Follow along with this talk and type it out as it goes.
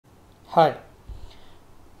Hi,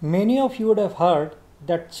 many of you would have heard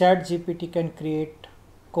that ChatGPT can create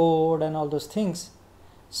code and all those things.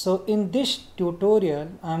 So in this tutorial,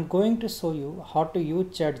 I'm going to show you how to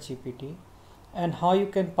use ChatGPT and how you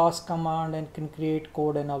can pass command and can create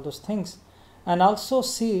code and all those things, and also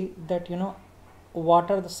see that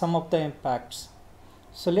what are some of the impacts.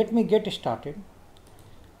 So let me get started.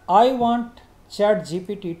 I want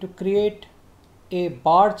ChatGPT to create a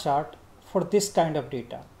bar chart for this kind of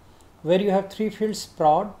data, where you have three fields: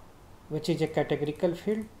 prod, which is a categorical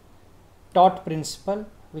field, taught principal,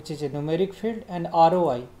 which is a numeric field, and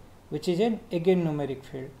ROI, which is an again numeric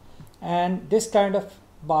field. And this kind of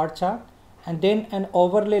bar chart, and then an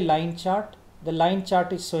overlay line chart. The line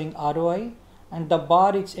chart is showing ROI and the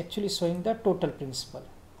bar is actually showing the total principal.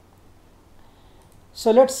 So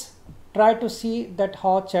let's try to see that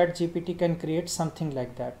how ChatGPT can create something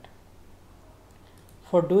like that.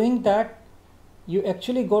 For doing that, you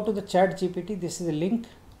actually go to the ChatGPT. This is a link,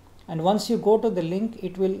 and once you go to the link,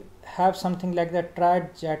 it will have something like that: try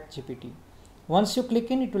ChatGPT. Once you click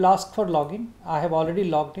in, it will ask for login. I have already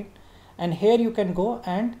logged in, and here you can go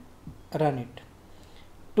and run it.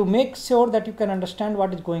 To make sure that you can understand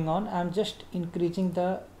what is going on, I am just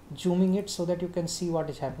zooming it so that you can see what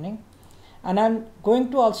is happening. And I'm going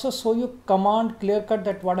to also show you command clear cut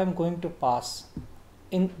that what I'm going to pass.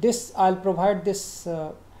 In this, I'll provide this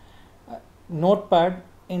notepad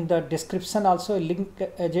in the description, also a link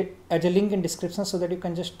as a link in description, so that you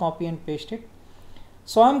can just copy and paste it.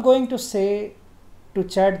 So I'm going to say to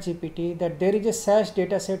ChatGPT that there is a SAS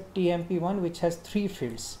dataset TMP1 which has three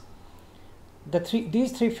fields.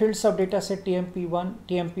 These three fields of dataset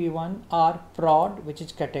TMP1 are prod, which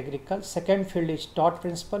is categorical, second field is taught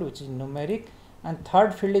principal, which is numeric, and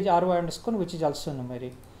third field is ROI underscore, which is also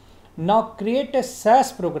numeric. Now create a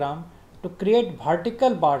SAS program to create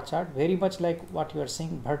vertical bar chart, very much like what you are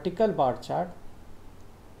seeing, vertical bar chart,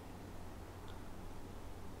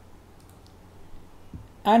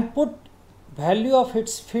 and put value of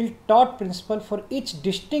its field taught principal for each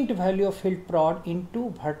distinct value of field prod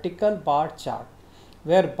into vertical bar chart,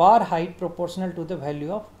 where bar height proportional to the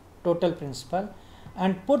value of total principal,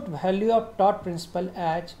 and put value of taught principal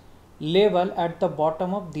as label at the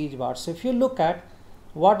bottom of these bars. So if you look at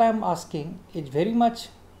what I am asking, is very much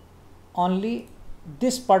only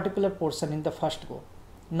this particular portion in the first go,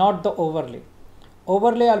 not the overlay.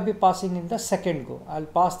 Overlay I'll be passing in the second go. I'll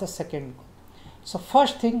pass the second go. So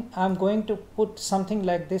first thing, I'm going to put something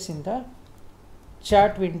like this in the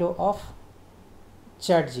chat window of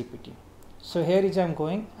ChatGPT. So here is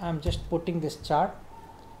I'm just putting this chart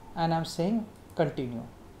and I'm saying continue.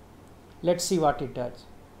 Let's see what it does.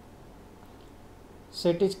 So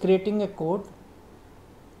it is creating a code.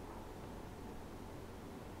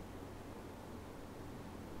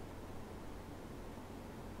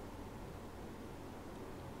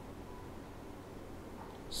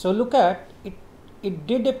 So look at it. It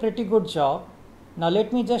did a pretty good job. Now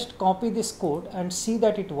let me just copy this code and see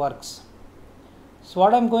that it works. So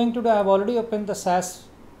what I'm going to do, I have already opened the SAS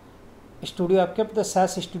studio. I've kept the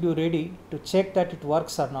SAS studio ready to check that it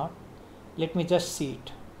works or not. Let me just see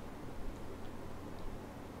it.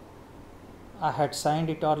 I had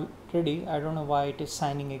signed it already. I don't know why it is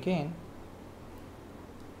signing again.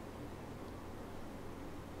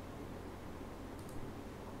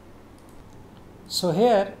 So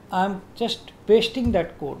here I'm just pasting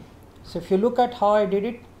that code. So if you look at how I did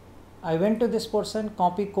it, I went to this portion,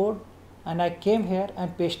 copy code, and I came here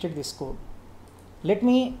and pasted this code. Let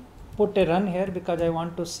me put a run here because I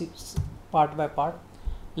want to see part by part.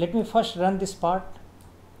 Let me first run this part.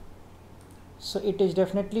 So it is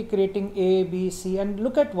definitely creating A, B, C, and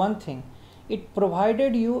look at one thing. It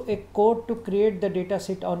provided you a code to create the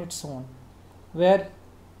dataset on its own, where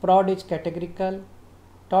prod is categorical,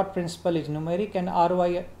 taught principal is numeric, and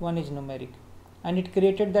ROI1 is numeric, and it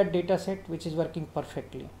created that data set which is working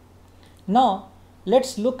perfectly. Now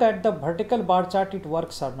let's look at the vertical bar chart, it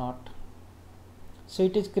works or not. So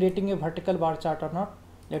it is creating a vertical bar chart or not.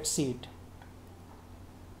 Let's see it.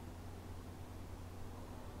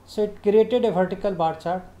 So it created a vertical bar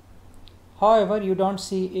chart. However, you don't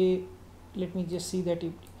see let me just see that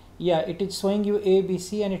it is showing you A, B,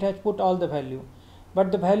 C, and it has put all the value,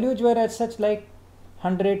 but the values were as such like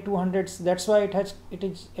 100, 200. That's why it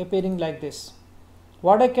is appearing like this.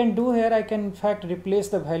 What I can do here, I can in fact replace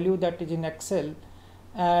the value that is in Excel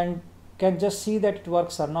and can just see that it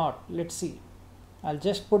works or not. Let's see. I'll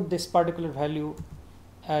just put this particular value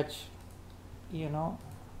as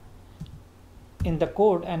in the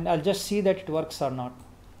code, and I'll just see that it works or not.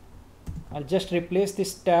 I'll just replace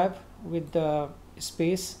this tab with the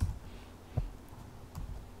space.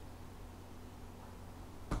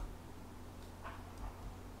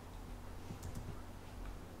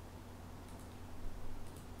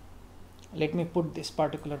 let me put this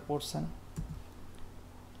particular portion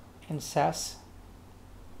in SAS.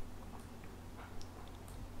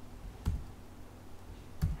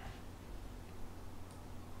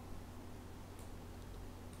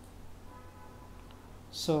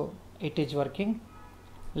 So it is working.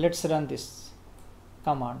 Let's run this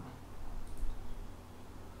command.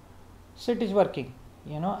 So it is working,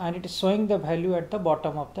 and it is showing the value at the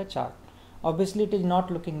bottom of the chart. Obviously it is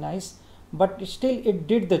not looking nice, but still it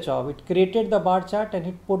did the job. It created the bar chart and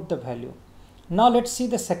it put the value. Now let's see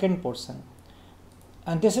the second portion.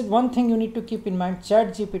 And this is one thing you need to keep in mind.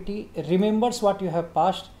 ChatGPT remembers what you have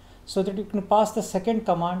passed, so that you can pass the second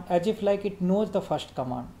command as if like it knows the first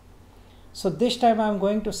command. So this time I am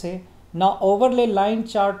going to say, now overlay line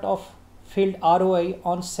chart of field ROI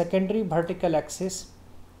on secondary vertical axis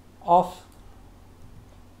of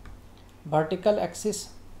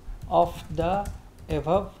the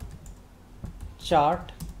above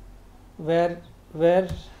chart, where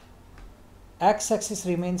x-axis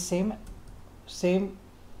remains same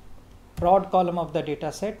broad column of the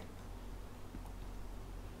data set,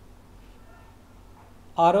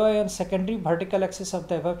 ROI on secondary vertical axis of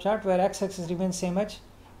the above chart, where x-axis remains same as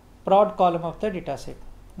broad column of the data set.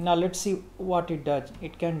 Now let's see what it does.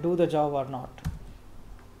 It can do the job or not.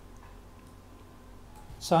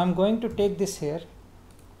 So I'm going to take this here,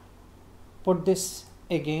 put this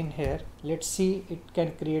again here. Let's see it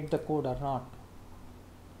can create the code or not.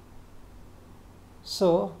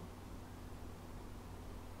 So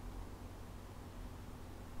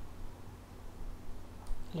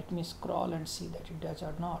let me scroll and see that it does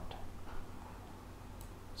or not.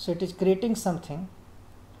 So it is creating something.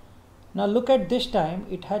 Now look at this time,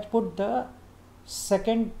 it has put the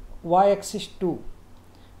second y-axis 2.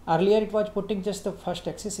 Earlier it was putting just the first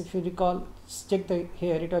axis. If you recall, check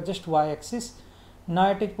here, it was just y-axis.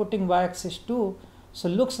 Now it is putting y-axis 2. So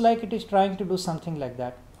looks like it is trying to do something like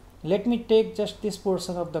that. Let me take just this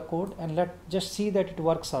portion of the code and let's just see that it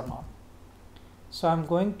works or not. So I'm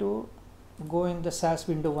going to go in the SAS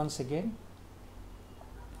window once again,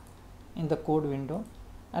 in the code window,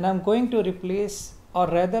 and I'm going to replace, or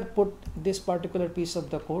rather put this particular piece of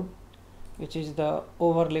the code, which is the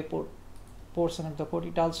overlay portion of the code.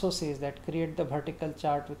 It also says that create the vertical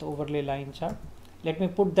chart with overlay line chart. Let me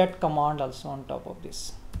put that command also on top of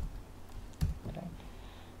this. Right.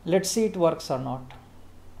 Let's see it works or not.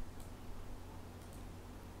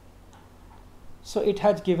 So it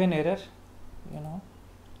has given error,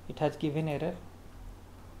 it has given error.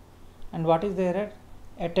 And what is the error?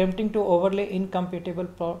 Attempting to overlay incompatible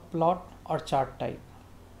plot or chart type.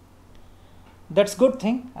 That's good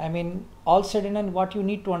thing. I mean, all said and done, what you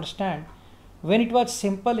need to understand, when it was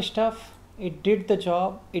simple stuff, it did the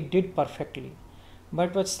job, it did perfectly. But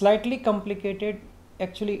it was slightly complicated,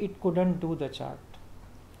 actually it couldn't do the chart.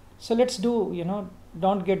 So let's do,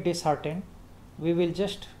 don't get disheartened. We will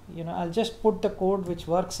just, I'll just put the code which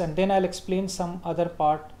works, and then I'll explain some other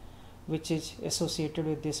part which is associated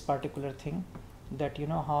with this particular thing, that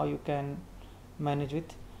how you can manage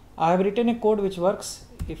with. I have written a code which works.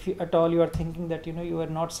 If at all you are thinking that you are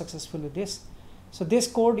not successful with this, so this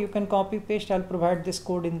code you can copy paste. I'll provide this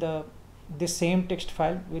code in this same text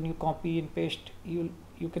file. When you copy and paste, you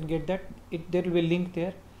can get that. There will be a link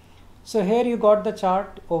there. So here you got the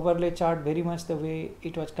chart, overlay chart, very much the way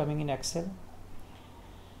it was coming in Excel.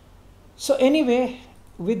 So anyway,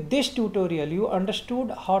 with this tutorial you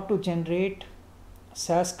understood how to generate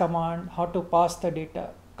SAS command, how to pass the data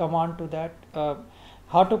command to that,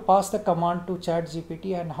 how to pass the command to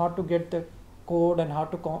ChatGPT, and how to get the code and how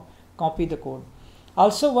to copy the code.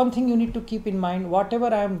 Also, one thing you need to keep in mind,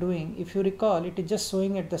 whatever I am doing, if you recall, it is just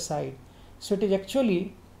showing at the side. So it is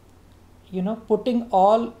actually, putting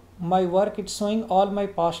all my work, it's showing all my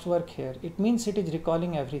past work here. It means it is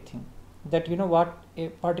recalling everything, that what a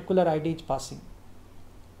particular ID is passing.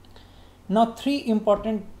 Now three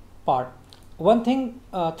important part. One thing,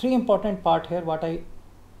 three important part here,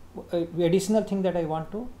 additional thing that I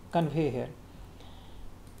want to convey here.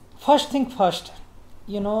 First thing first,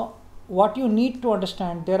 what you need to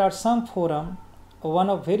understand, there are some forum, one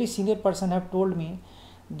of very senior person have told me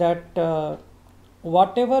that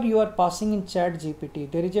whatever you are passing in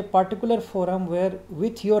ChatGPT, there is a particular forum where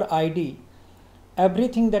with your ID,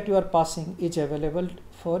 everything that you are passing is available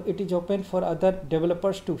it is open for other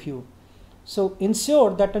developers to view. So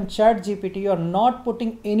ensure that on ChatGPT you are not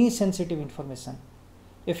putting any sensitive information.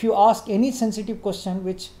 If you ask any sensitive question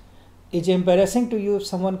which is embarrassing to you if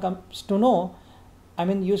someone comes to know,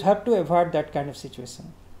 you have to avoid that kind of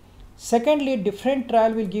situation. Secondly, different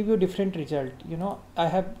trial will give you different result. I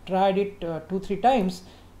have tried it 2-3 times,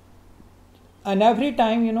 and every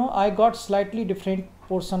time I got slightly different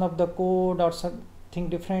portion of the code or something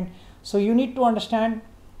different. So you need to understand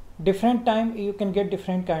different time you can get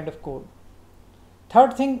different kind of code.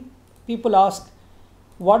 Third thing people ask,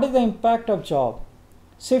 what is the impact of job?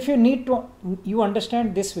 So if you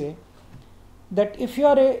understand this way, that if you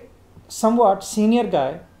are a somewhat senior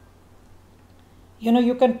guy,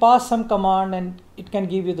 you can pass some command and it can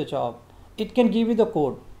give you the job. It can give you the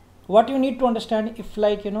code. What you need to understand, if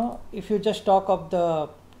you just talk of the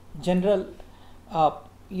general,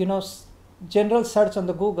 general search on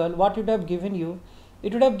the Google, what it would have given you,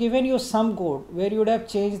 it would have given you some code where you would have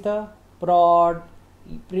changed the prod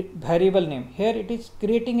variable name. Here it is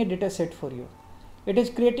creating a data set for you. It is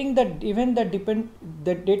creating the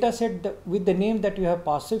data set with the name that you have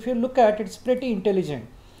passed. So if you look at it, it's pretty intelligent.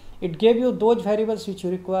 It gave you those variables which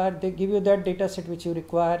you require. They give you that data set which you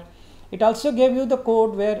require. It also gave you the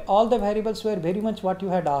code where all the variables were very much what you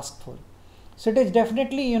had asked for. So it is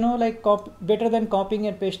definitely better than copying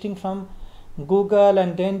and pasting from Google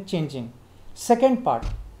and then changing. Second part,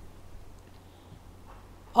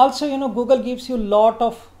 also Google gives you lot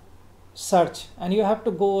of search and you have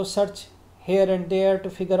to go search here and there to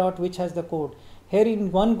figure out which has the code. Here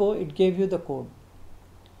in one go it gave you the code.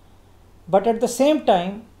 But at the same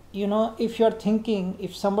time,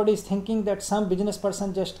 if somebody is thinking that some business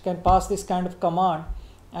person just can pass this kind of command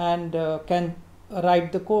and can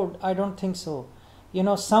write the code, I don't think so.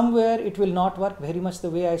 Somewhere it will not work very much the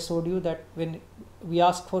way I showed you, that when we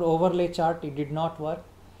asked for overlay chart, it did not work.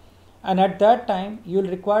 And at that time, you'll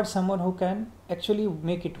require someone who can actually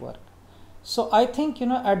make it work. So I think,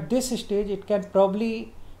 at this stage, it can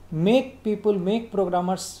probably make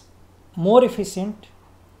programmers more efficient,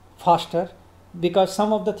 faster, because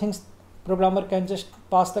some of the things programmer can just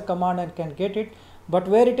pass the command and can get it. But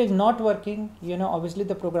where it is not working, obviously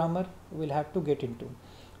the programmer will have to get into.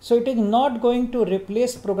 So it is not going to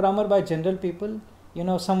replace programmer by general people.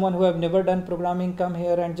 Someone who have never done programming come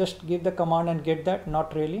here and just give the command and get that,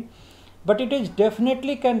 not really. But it is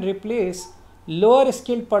definitely can replace lower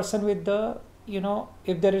skilled person with the,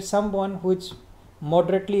 if there is someone who is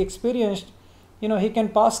moderately experienced, he can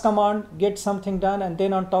pass command, get something done, and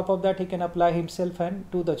then on top of that he can apply himself and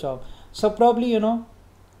do the job. So probably,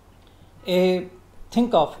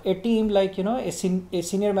 think of a team like, a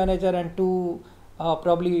senior manager and two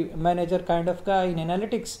probably manager kind of guy in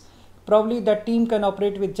analytics. Probably that team can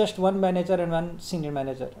operate with just one manager and one senior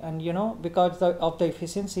manager, and because of the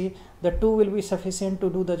efficiency, the two will be sufficient to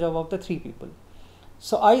do the job of the three people.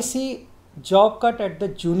 So I see job cut at the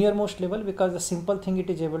junior most level, because the simple thing it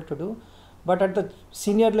is able to do. But at the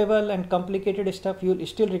senior level and complicated stuff, you will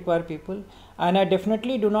still require people. And I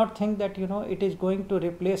definitely do not think that it is going to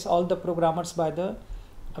replace all the programmers by the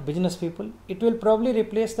business people. It will probably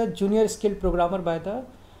replace the junior skilled programmer by the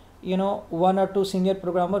one or two senior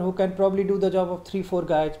programmer who can probably do the job of 3-4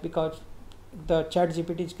 guys, because the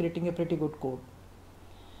ChatGPT is creating a pretty good code.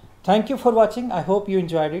 Thank you for watching. I hope you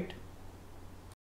enjoyed it.